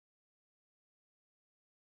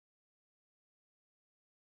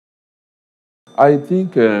I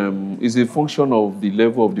think it's a function of the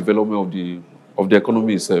level of development of the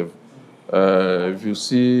economy itself. If you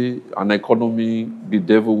see an economy be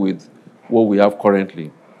developed with what we have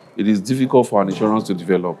currently, it is difficult for an insurance to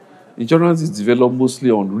develop. Insurance is developed mostly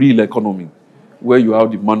on real economy, where you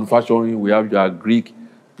have the manufacturing, we have the agric,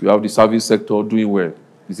 you have the service sector doing well.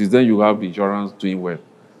 This is then you have the insurance doing well.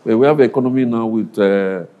 But we have an economy now with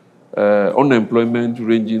unemployment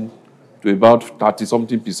ranging to about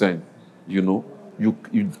 30-something%. You know, you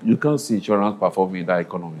can't see insurance performing in that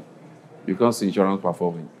economy. You can't see insurance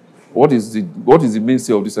performing. What is the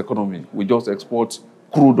mainstay of this economy? We just export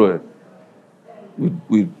crude oil.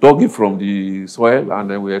 We dug it from the soil and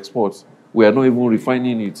then we export. We are not even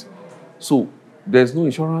refining it. So there's no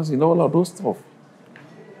insurance in all of those stuff.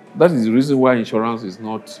 That is the reason why insurance is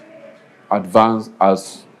not advanced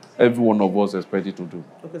as every one of us expected to do.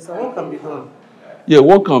 Okay, so what can be done? Yeah,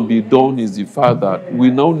 what can be done is the fact that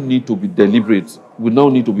we now need to be deliberate. We now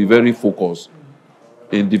need to be very focused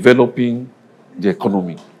in developing the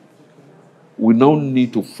economy. We now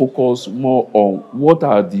need to focus more on what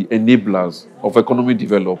are the enablers of economic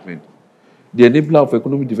development. The enabler of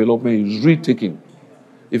economic development is retaking.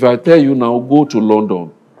 If I tell you now, go to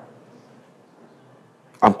London,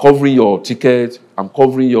 I'm covering your ticket, I'm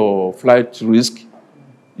covering your flight risk,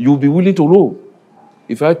 you'll be willing to roll.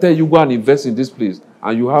 If I tell you go and invest in this place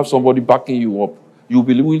and you have somebody backing you up, you'll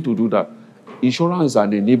be willing to do that. Insurance is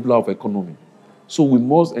an enabler of economy. So we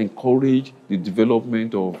must encourage the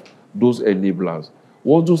development of those enablers.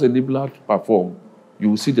 Once those enablers perform, you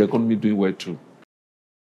will see the economy doing well too.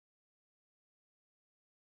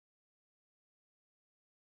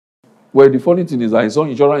 Well, the funny thing is that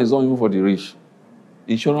insurance is not even for the rich.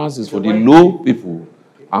 Insurance is for the low people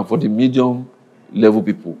and for the medium level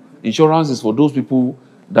people. Insurance is for those people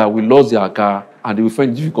that will lose their car and they will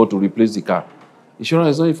find it difficult to replace the car.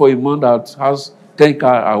 Insurance is not for a man that has 10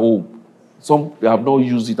 cars at home. Some have not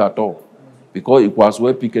used it at all because it was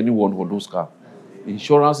well pick anyone for those cars.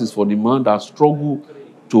 Insurance is for the man that struggle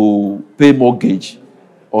to pay mortgage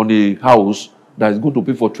on a house that is going to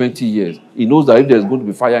pay for 20 years. He knows that if there's going to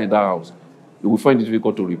be fire in that house, he will find it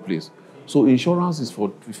difficult to replace. So insurance is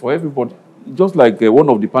for everybody. Just like one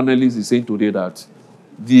of the panelists is saying today that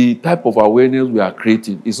the type of awareness we are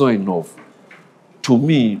creating is not enough. To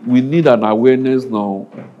me, we need an awareness now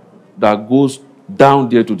that goes down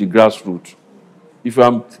there to the grassroots. If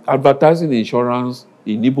I'm advertising insurance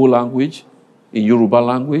in Igbo language, in Yoruba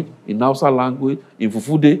language, in Hausa language, in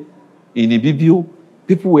Fufude, in Ibibio,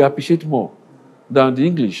 people will appreciate more than the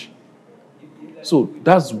English. So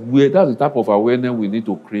that's the type of awareness we need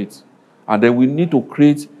to create. And then we need to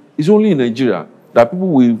create, it's only in Nigeria that people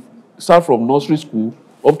will start from nursery school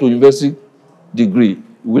up to university degree.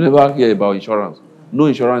 We never hear about insurance. No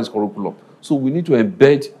insurance curriculum. So we need to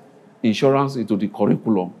embed insurance into the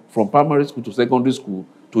curriculum from primary school to secondary school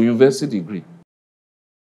to university degree.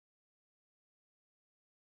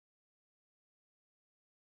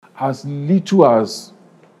 As little as,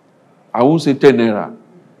 I won't say 10 naira,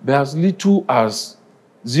 but as little as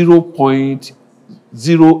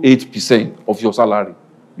 0.08% of your salary,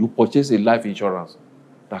 you purchase a life insurance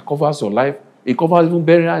that covers your life. It covers even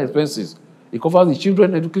burial expenses. It covers the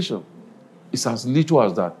children's education. It's as little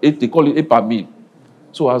as that. They call it 8 per meal.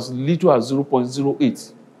 So as little as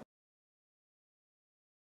 0.08.